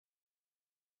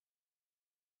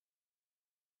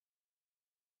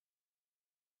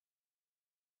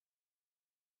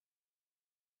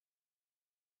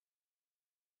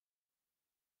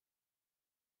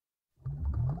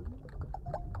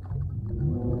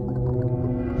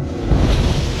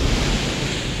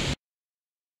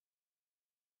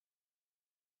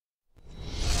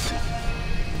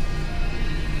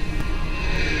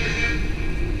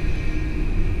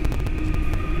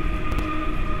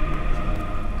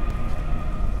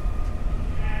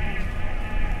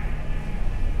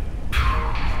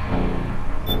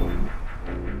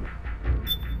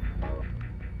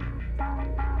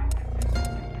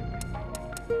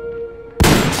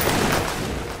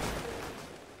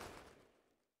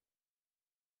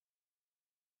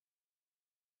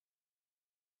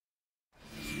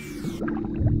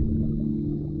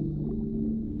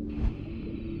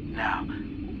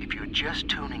just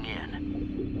tuning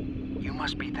in, you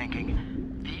must be thinking,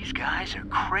 these guys are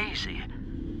crazy.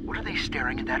 What are they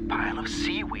staring at that pile of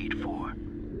seaweed for?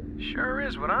 Sure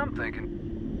is what I'm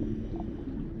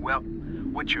thinking. Well,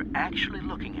 what you're actually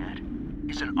looking at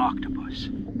is an octopus.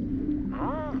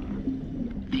 Oh.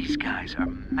 These guys are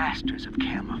masters of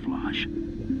camouflage.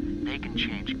 They can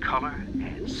change color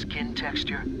and skin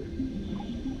texture.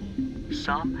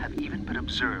 Some have even been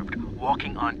observed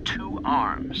walking on 2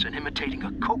 arms and imitating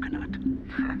a coconut.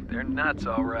 They're nuts,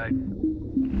 all right.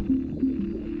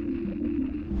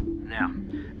 Now,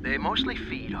 they mostly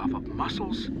feed off of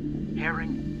mussels,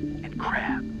 herring, and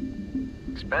crab.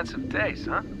 Expensive taste,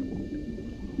 huh?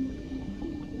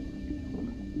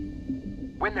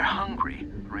 When they're hungry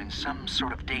or in some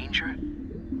sort of danger,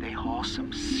 they haul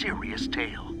some serious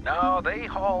tail. No, they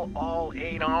haul all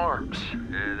 8 arms.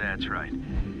 That's right.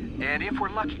 And if we're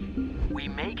lucky, we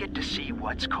may get to see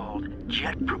what's called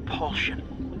jet propulsion.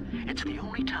 It's the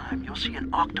only time you'll see an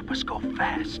octopus go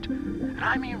fast. And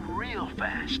I mean real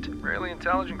fast. Really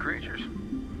intelligent creatures.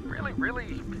 Really...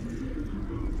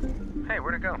 Hey,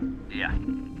 where'd it go? Yeah.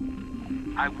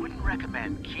 I wouldn't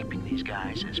recommend keeping these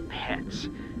guys as pets.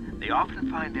 They often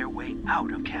find their way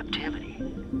out of captivity.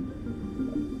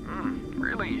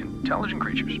 Really intelligent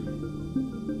creatures.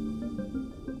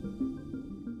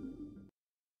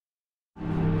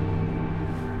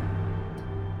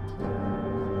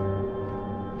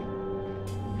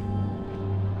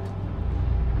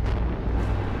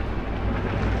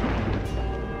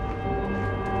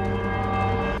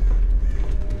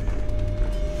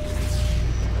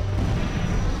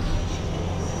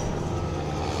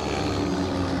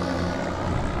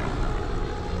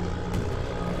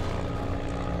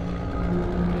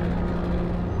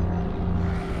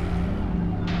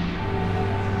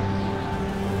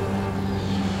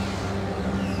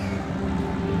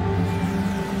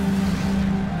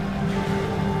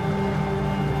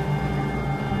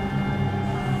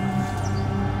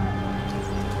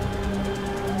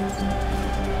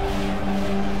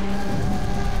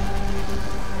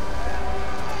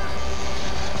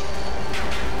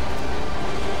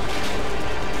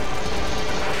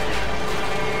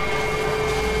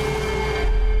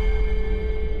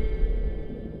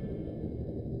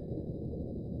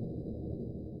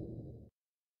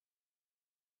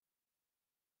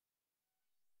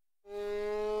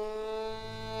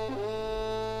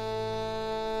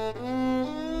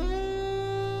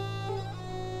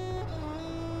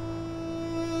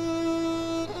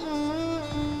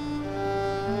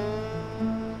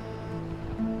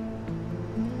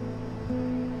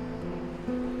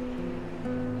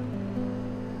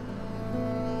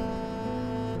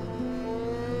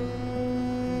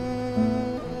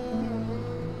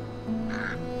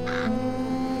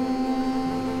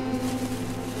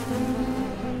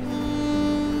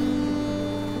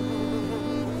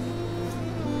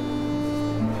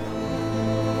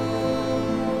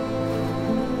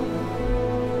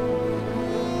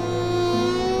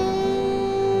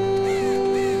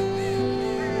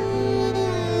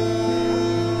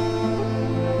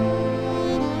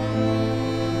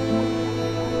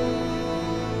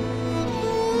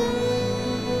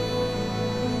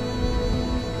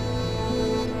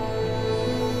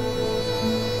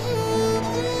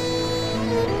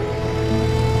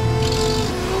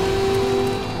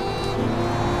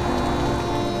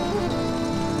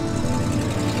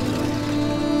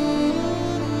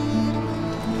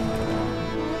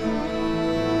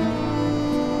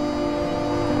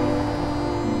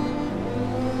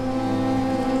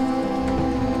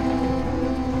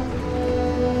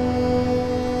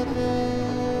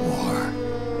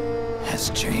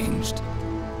 Changed.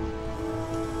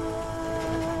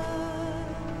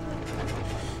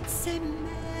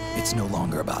 It's no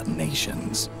longer about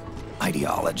nations,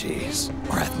 ideologies,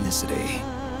 or ethnicity.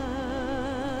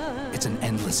 It's an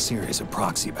endless series of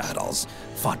proxy battles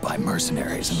fought by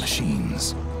mercenaries and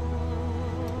machines.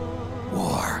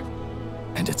 War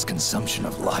and its consumption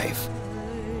of life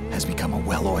has become a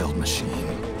well-oiled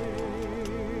machine.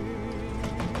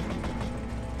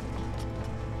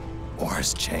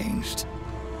 War's changed.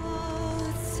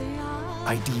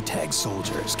 ID-tagged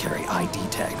soldiers carry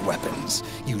ID-tagged weapons,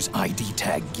 use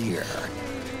ID-tagged gear.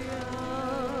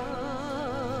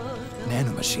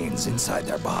 Nanomachines inside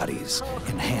their bodies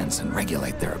enhance and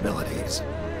regulate their abilities.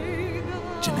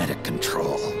 Genetic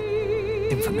control,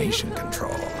 information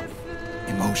control,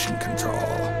 emotion control,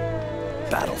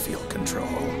 battlefield control.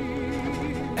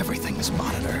 Everything is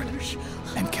monitored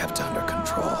and kept under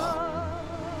control.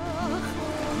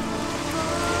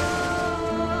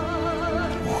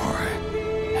 War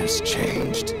has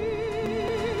changed.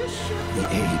 The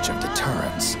age of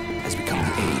deterrence has become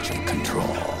the age of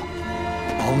control.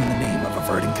 All in the name of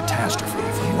averting catastrophe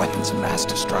from weapons of mass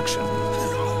destruction.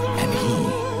 And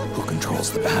he who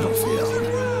controls the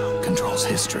battlefield controls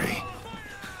history.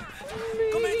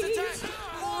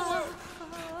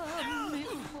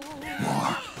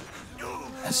 War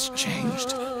has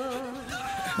changed.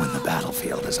 When the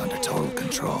battlefield is under total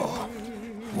control,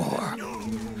 war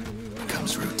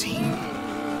becomes routine.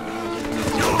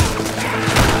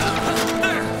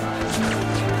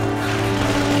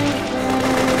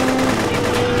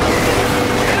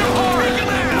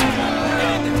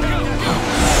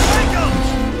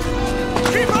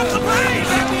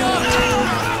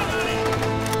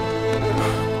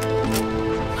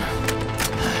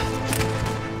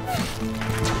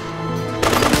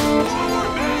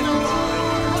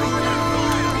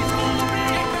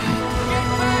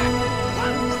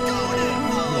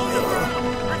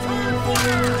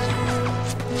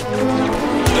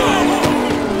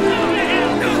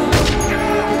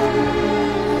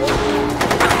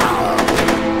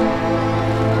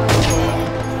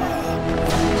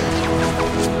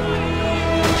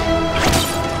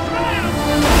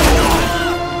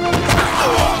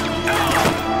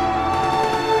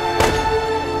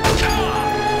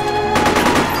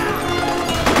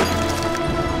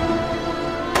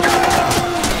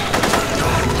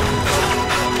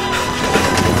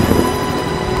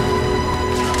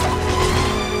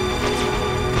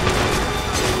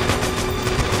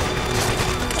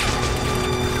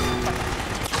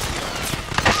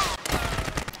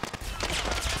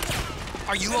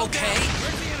 Are you okay?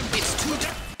 It's too...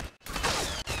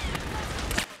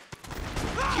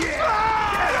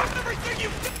 Yeah! Everything you...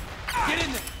 Get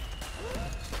in there!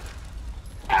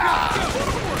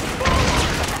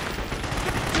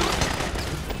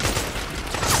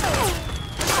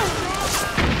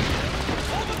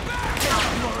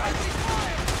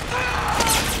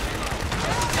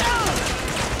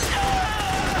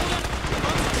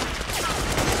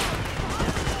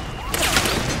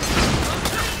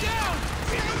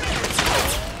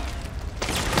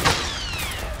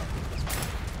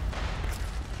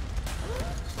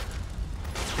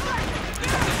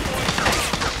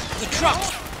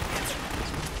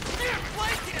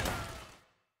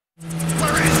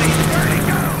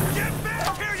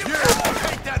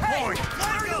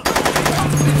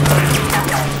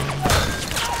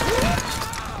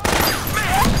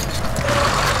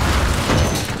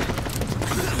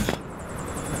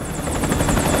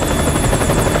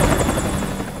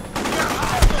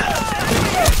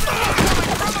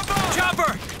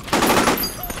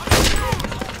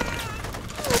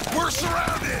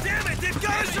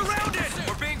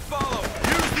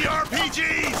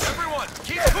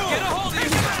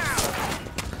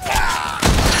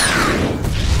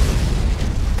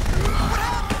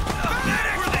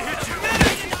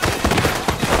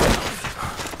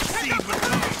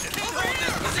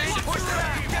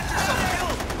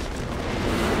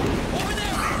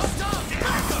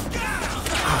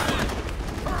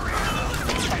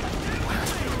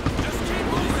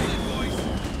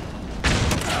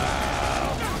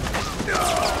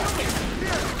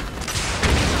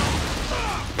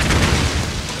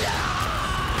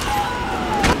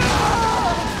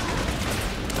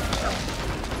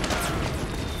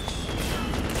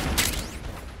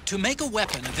 To make a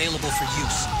weapon available for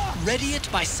use, ready it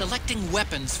by selecting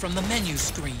weapons from the menu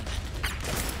screen.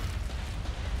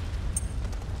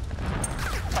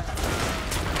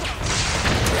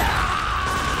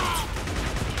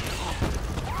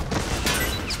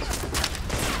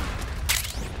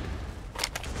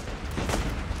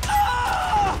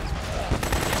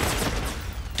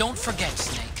 Don't forget,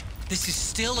 Snake, this is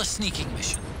still a sneaking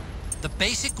mission. The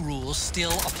basic rules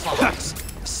still applies.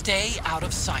 Stay out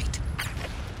of sight.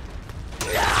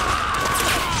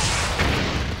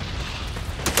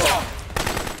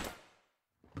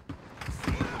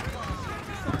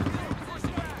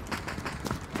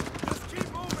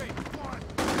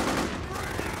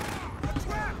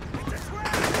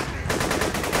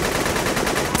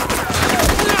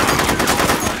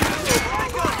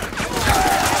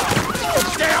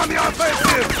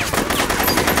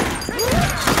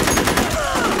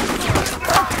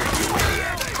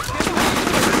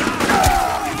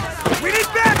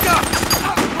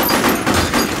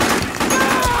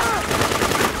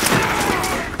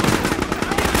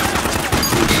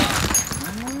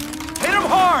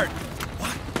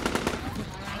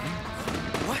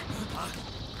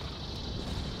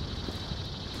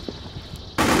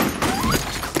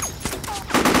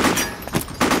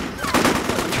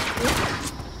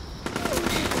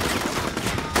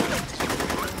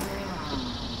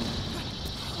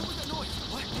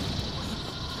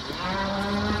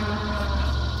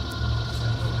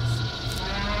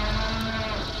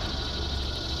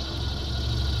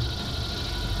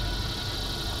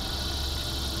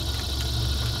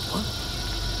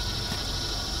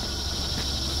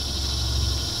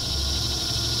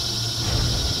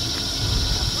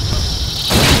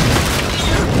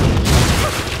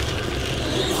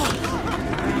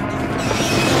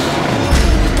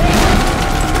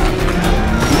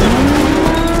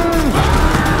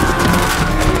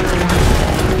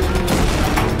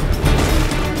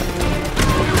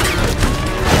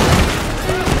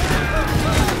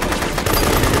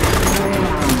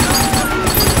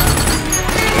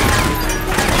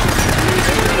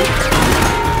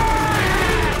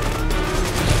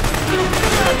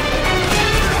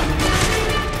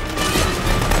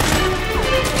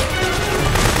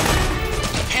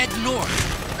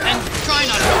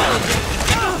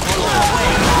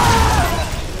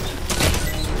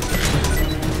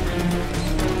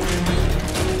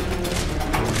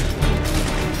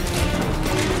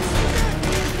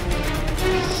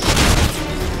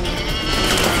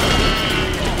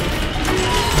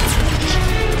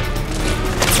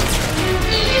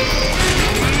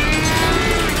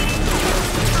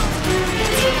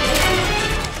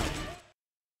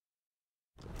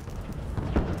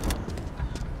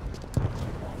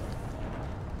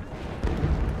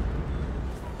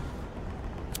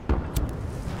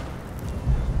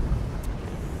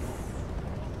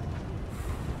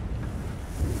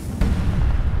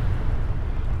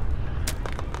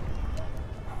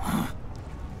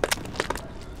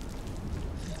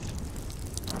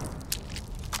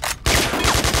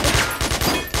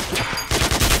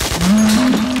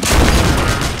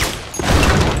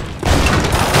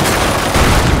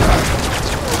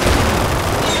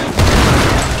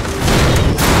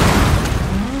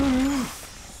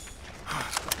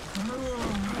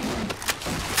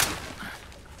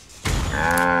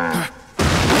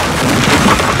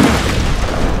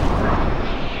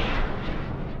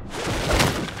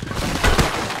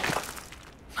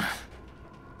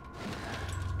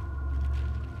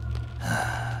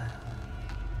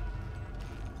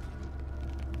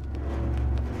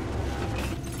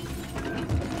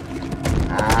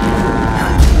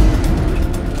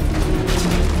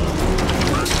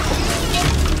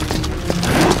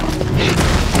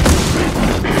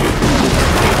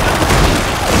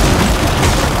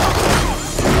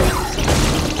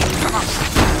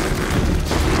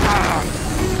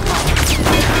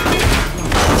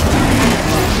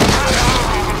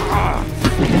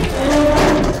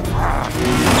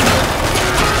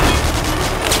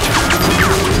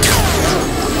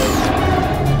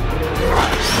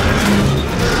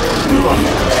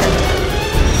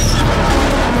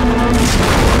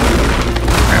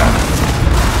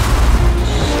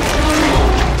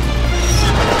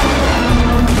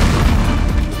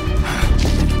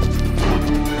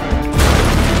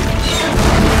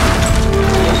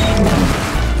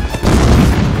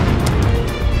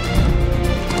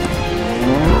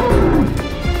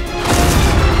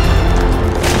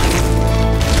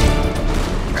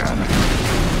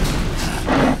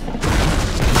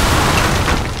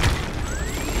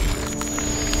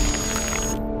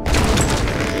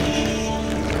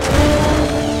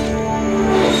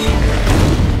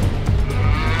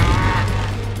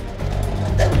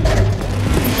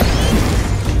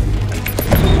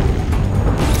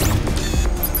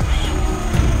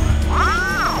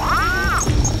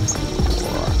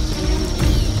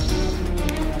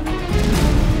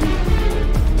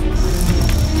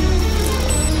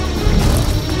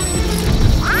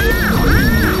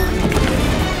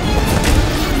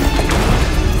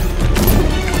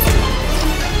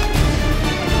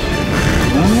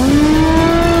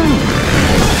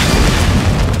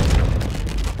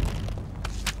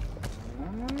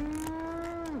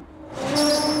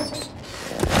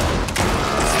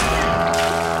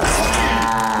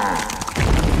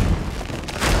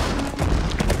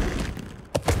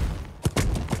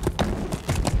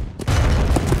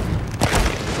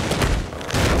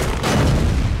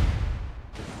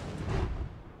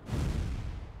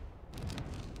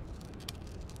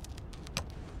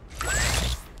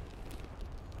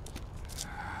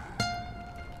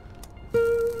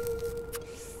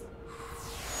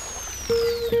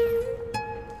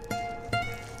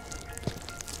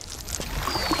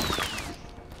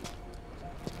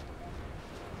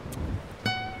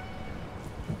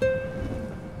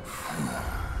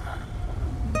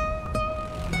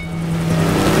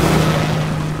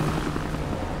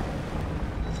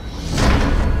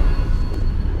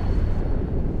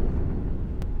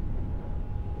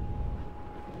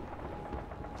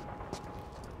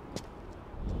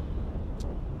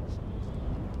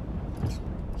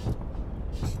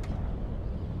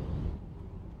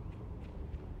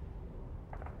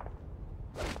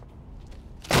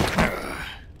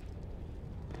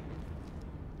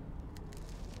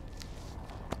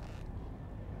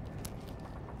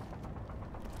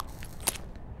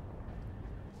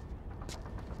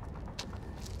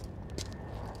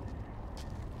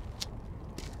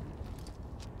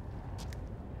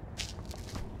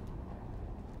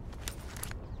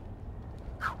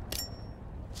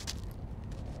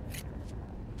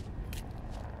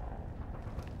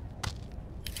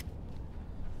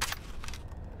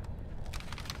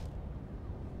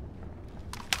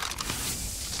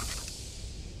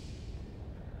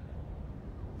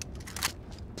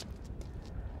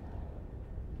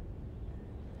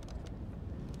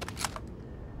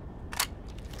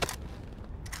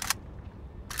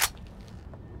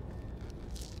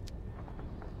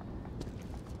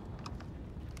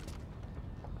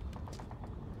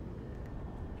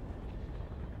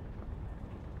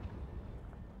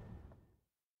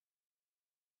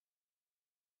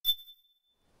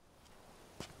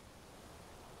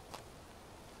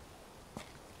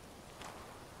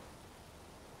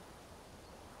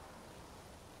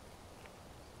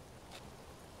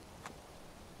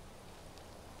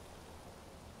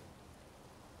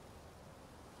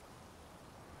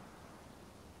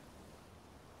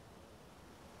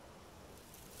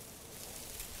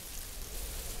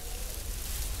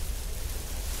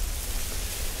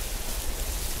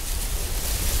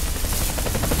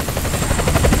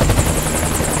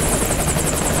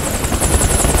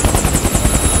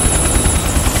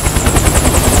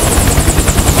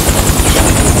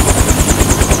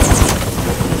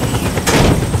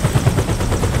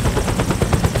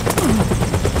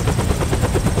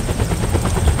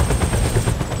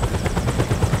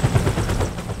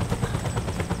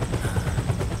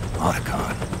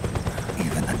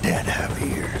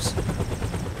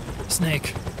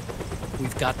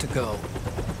 got to go.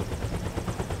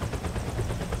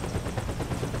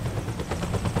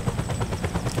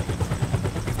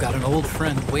 You've got an old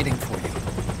friend waiting for you.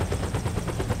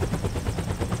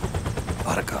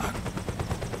 Otacon.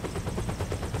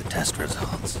 The test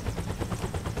results.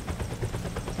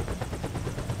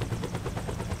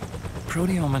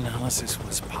 Proteome analysis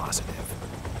was positive,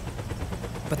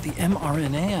 but the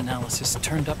mRNA analysis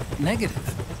turned up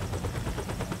negative.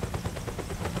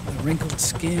 The wrinkled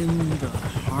skin, the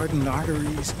hardened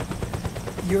arteries.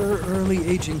 Your early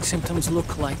aging symptoms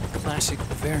look like classic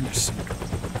Werner syndrome.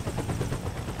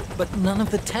 But none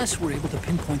of the tests were able to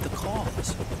pinpoint the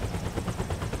cause.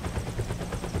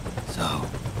 So,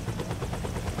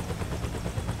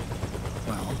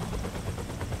 Well,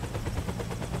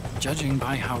 judging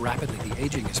by how rapidly the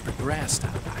aging has progressed,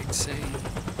 I'd say...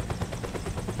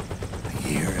 a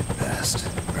year at best,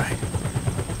 right?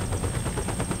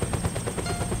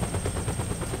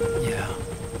 Yeah.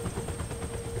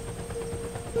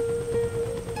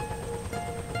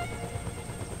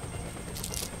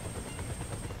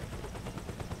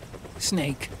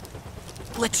 Snake,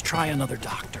 let's try another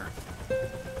doctor.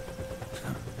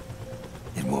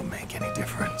 It won't make any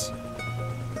difference.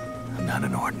 I'm not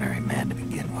an ordinary man to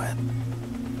begin with.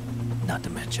 Not to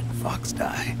mention Fox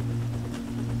die.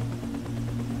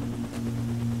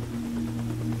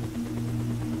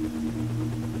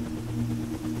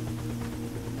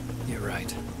 You're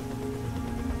right.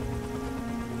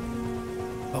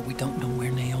 But we don't know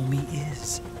where Naomi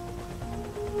is.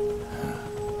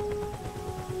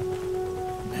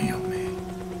 Naomi.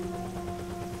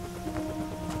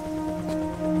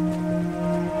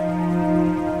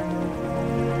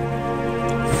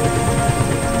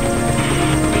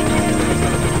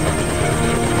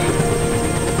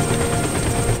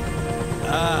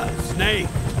 Snake!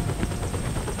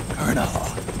 Colonel.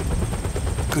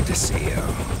 Good to see you.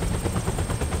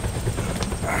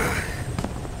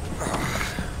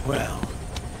 Well,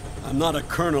 I'm not a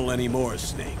colonel anymore,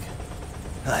 Snake.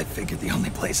 I figured the only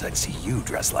place I'd see you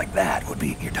dressed like that would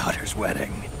be at your daughter's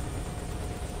wedding.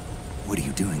 What are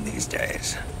you doing these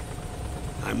days?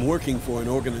 I'm working for an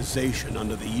organization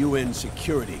under the UN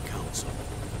Security Council.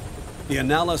 The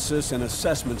Analysis and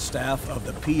Assessment Staff of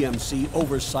the PMC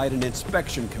Oversight and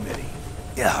Inspection Committee.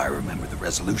 Yeah, I remember the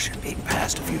resolution being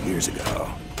passed a few years ago.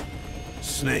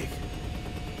 Snake,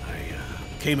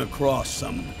 I came across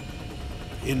some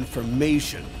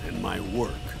information in my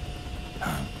work.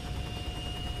 Huh?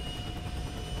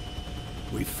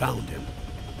 We found him.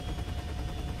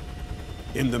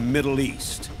 In the Middle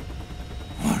East.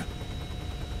 What?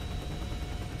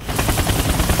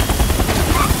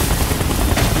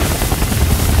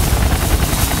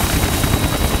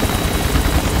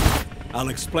 I'll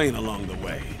explain along the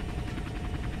way.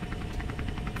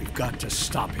 We've got to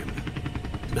stop him.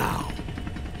 Now.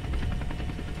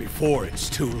 Before it's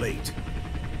too late.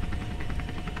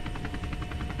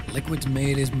 Liquid's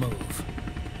made his move.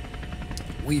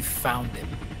 We've found him.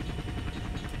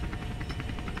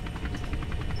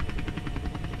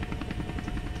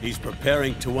 He's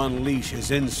preparing to unleash his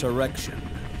insurrection.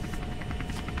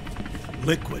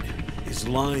 Liquid is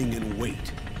lying in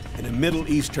wait in a Middle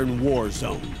Eastern war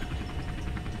zone.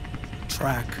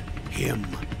 Track him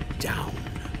down.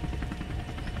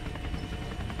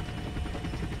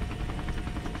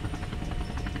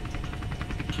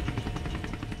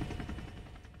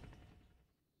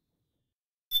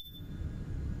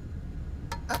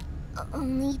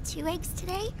 Only 2 eggs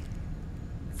today?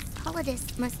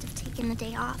 Solidus must have taken the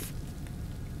day off.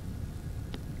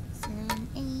 7,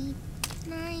 8,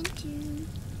 9, 2,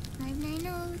 5, 9,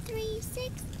 0, 3,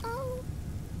 6, 0,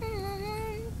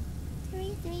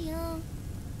 3, 3, 0,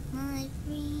 5,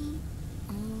 3,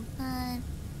 0, 5,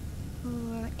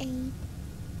 4, 8,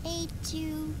 8,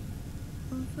 2,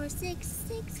 4, 4, 6,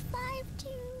 6, 5, 2.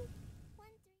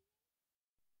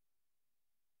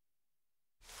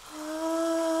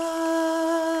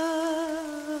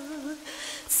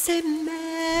 C'est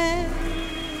mère.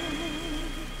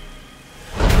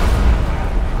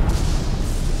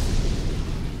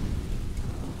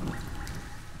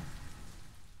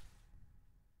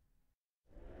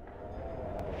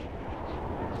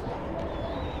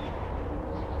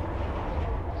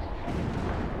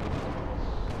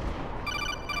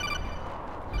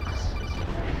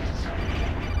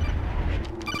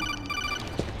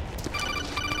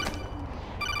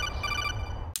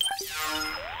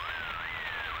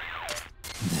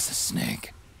 This is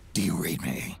Snake. Do you read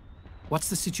me? What's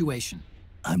the situation?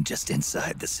 I'm just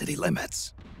inside the city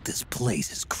limits. This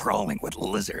place is crawling with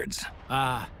lizards.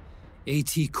 Ah,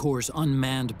 AT Corps'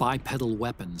 unmanned bipedal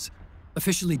weapons.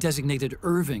 Officially designated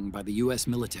Irving by the US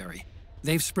military.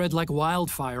 They've spread like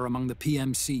wildfire among the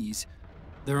PMCs.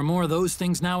 There are more of those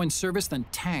things now in service than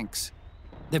tanks.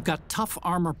 They've got tough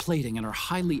armor plating and are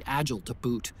highly agile to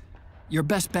boot. Your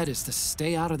best bet is to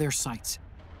stay out of their sights.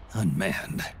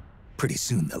 Unmanned. Pretty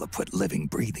soon they'll have put living,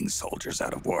 breathing soldiers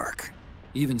out of work.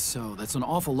 Even so, that's an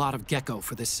awful lot of gecko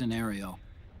for this scenario.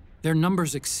 Their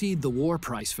numbers exceed the war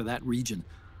price for that region.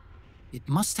 It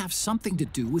must have something to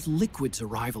do with Liquid's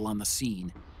arrival on the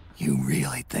scene. You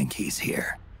really think he's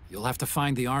here? You'll have to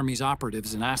find the Army's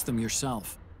operatives and ask them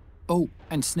yourself. Oh,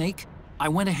 and Snake, I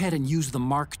went ahead and used the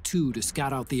Mark II to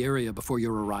scout out the area before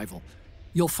your arrival.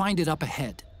 You'll find it up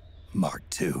ahead. Mark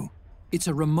II? It's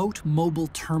a remote mobile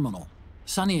terminal.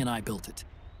 Sonny and I built it.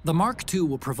 The Mark II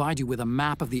will provide you with a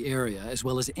map of the area as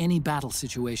well as any battle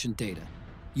situation data.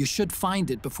 You should find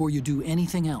it before you do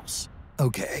anything else.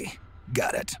 Okay,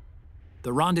 got it.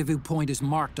 The rendezvous point is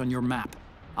marked on your map.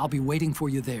 I'll be waiting for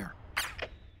you there.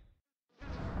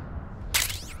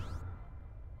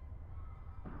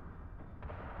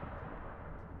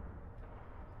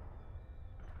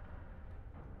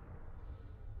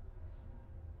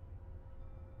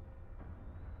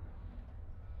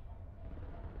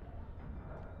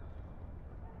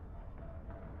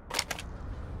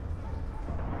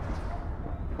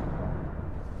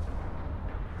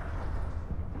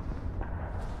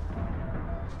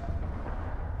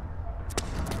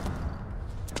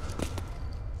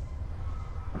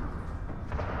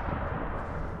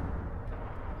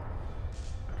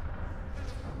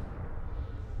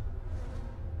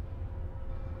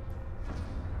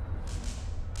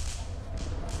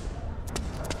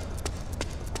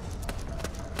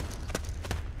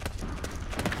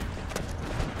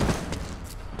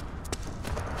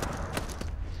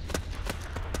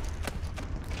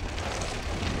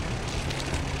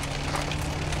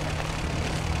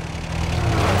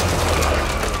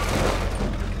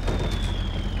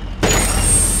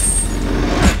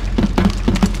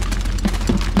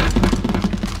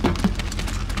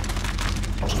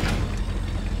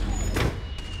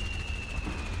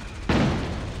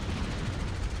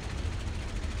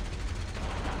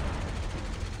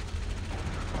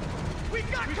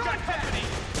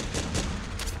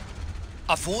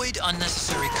 Avoid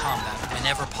unnecessary combat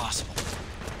whenever possible.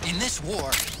 In this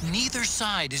war, neither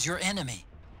side is your enemy.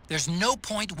 There's no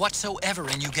point whatsoever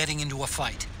in you getting into a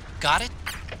fight. Got it?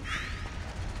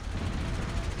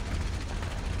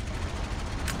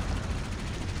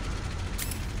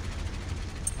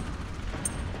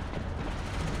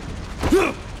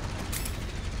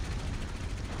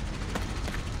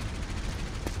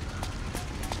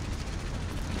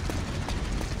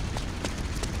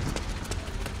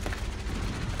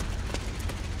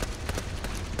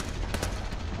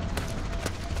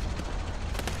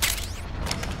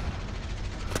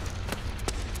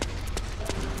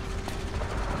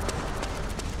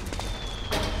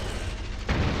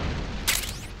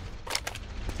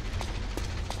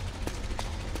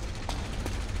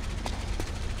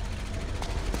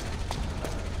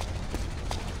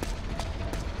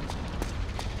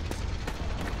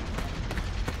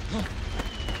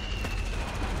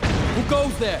 Who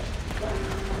goes there?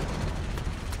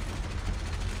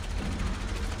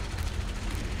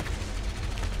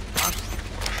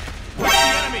 Where's the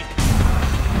enemy?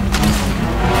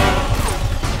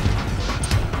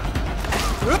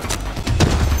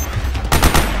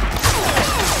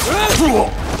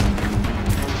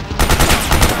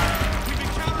 We've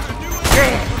encountered a new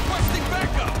enemy. Requesting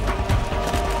backup.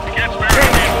 You can't spare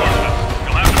any reinforcements.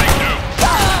 You'll have to make do.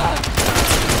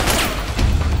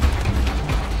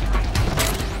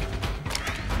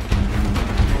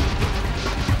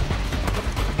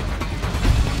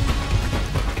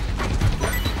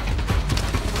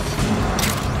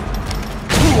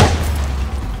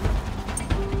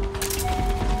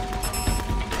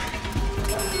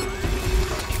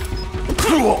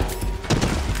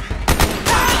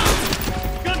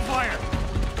 Gunfire.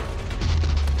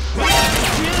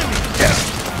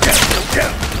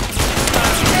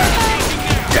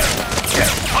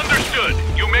 Understood.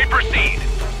 You may proceed.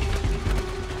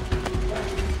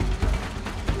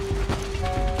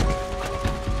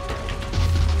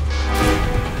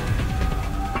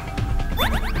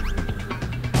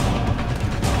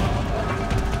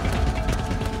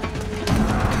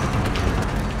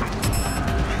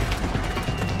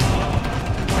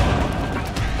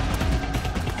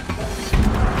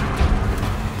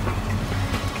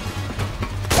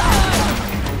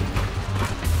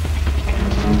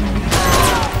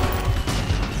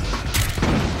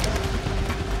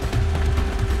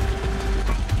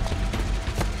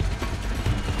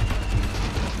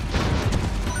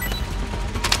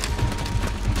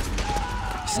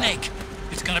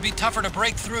 tougher to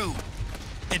break through.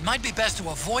 It might be best to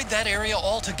avoid that area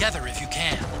altogether if you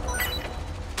can.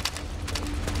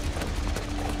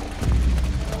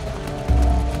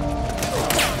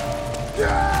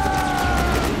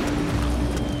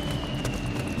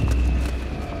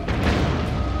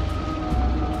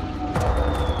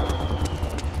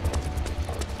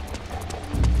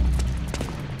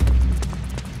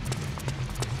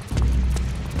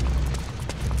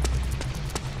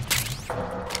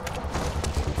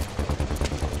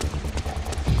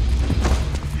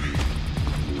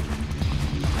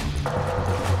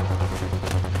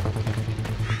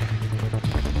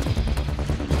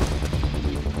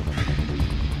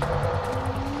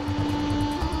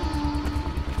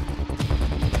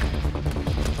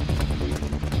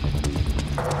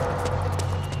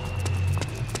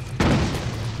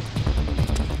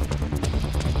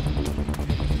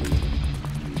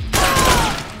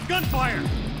 Gunfire!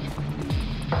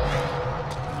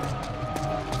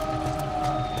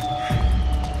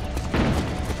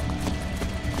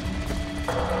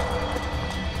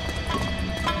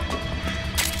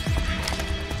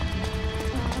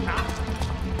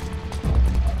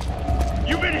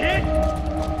 You've been hit?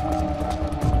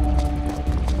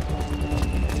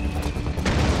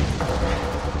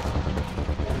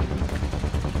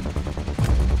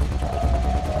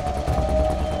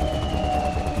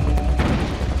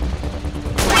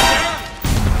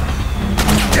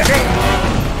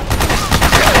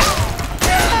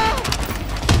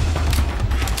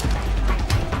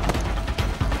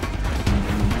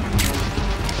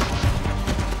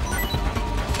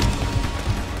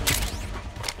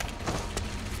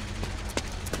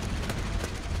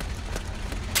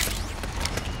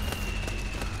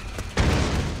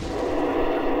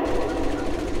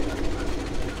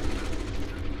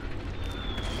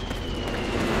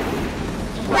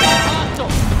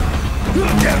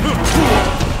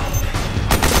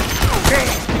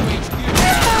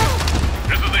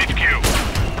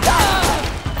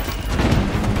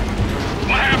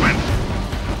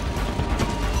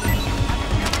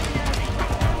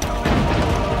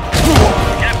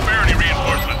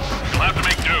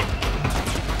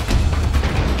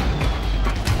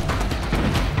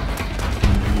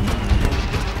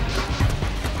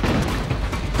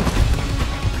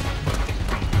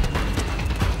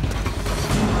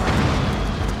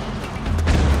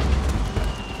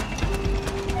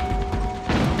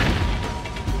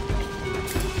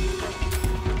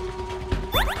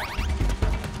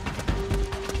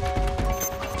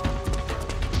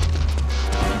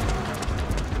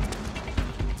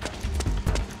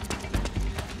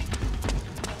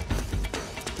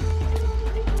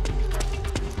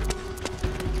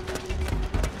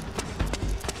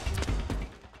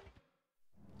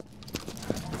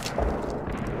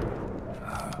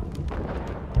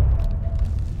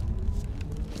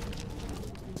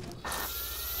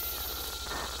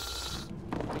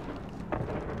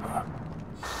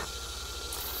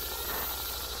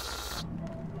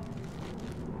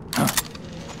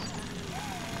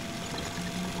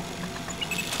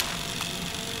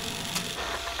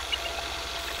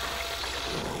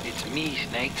 It's me,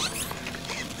 Snake.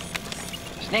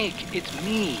 Snake, it's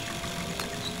me.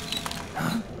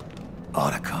 Huh?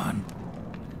 Otacon.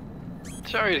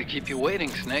 Sorry to keep you waiting,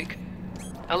 Snake.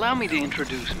 Allow me to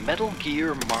introduce Metal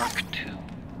Gear Mark II.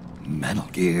 Metal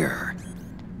Gear.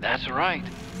 That's right.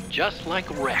 Just like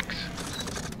Rex.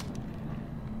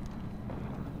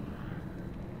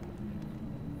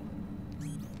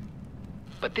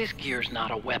 But this gear's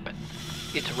not a weapon.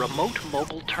 It's a remote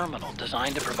mobile terminal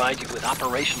designed to provide you with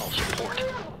operational support.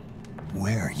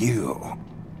 Where are you?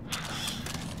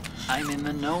 I'm in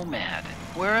the Nomad.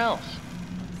 Where else?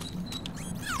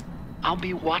 I'll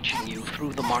be watching you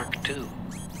through the Mark II.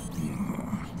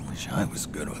 Wish I was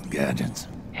good with gadgets.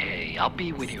 Hey, I'll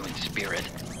be with you in spirit.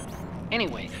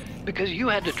 Anyway, because you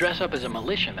had to dress up as a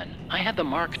militiaman, I had the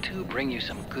Mark II bring you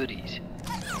some goodies.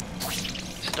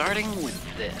 Starting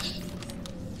with this.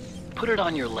 Put it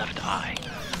on your left eye.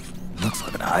 Looks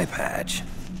like an eye patch.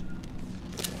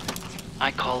 I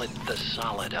call it the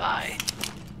Solid Eye.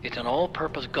 It's an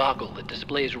all-purpose goggle that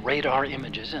displays radar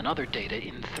images and other data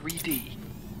in 3D.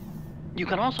 You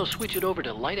can also switch it over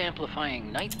to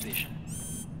light-amplifying night vision.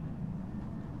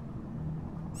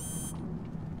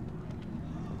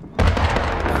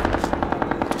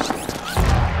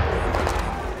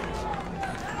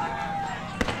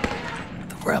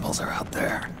 The rebels are out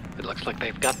there. It looks like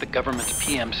they've got the government's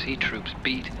PMC troops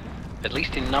beat, at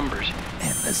least in numbers.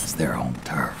 And this is their home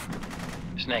turf.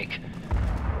 Snake,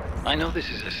 I know this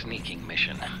is a sneaking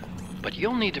mission, but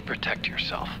you'll need to protect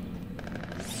yourself.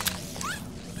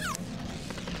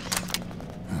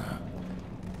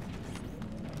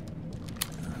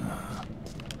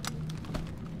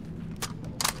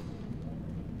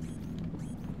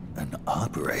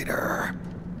 Operator.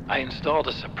 I installed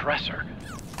a suppressor.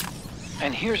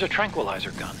 And here's a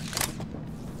tranquilizer gun.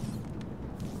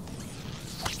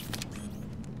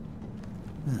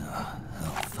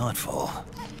 How thoughtful.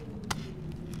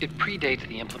 It predates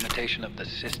the implementation of the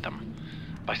system.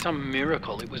 By some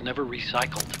miracle, it was never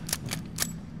recycled.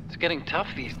 It's getting tough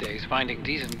these days finding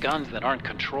decent guns that aren't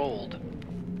controlled.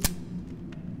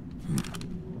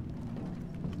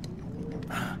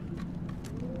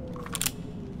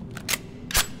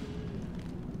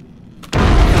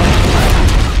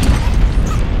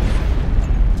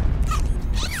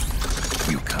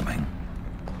 You coming?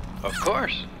 Of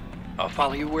course. I'll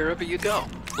follow you wherever you go,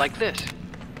 like this.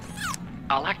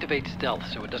 I'll activate stealth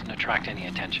so it doesn't attract any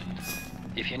attention.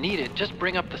 If you need it, just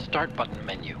bring up the start button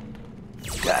menu.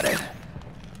 Got it.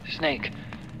 Snake,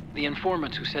 the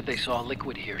informants who said they saw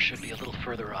liquid here should be a little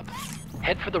further up.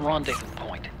 Head for the rendezvous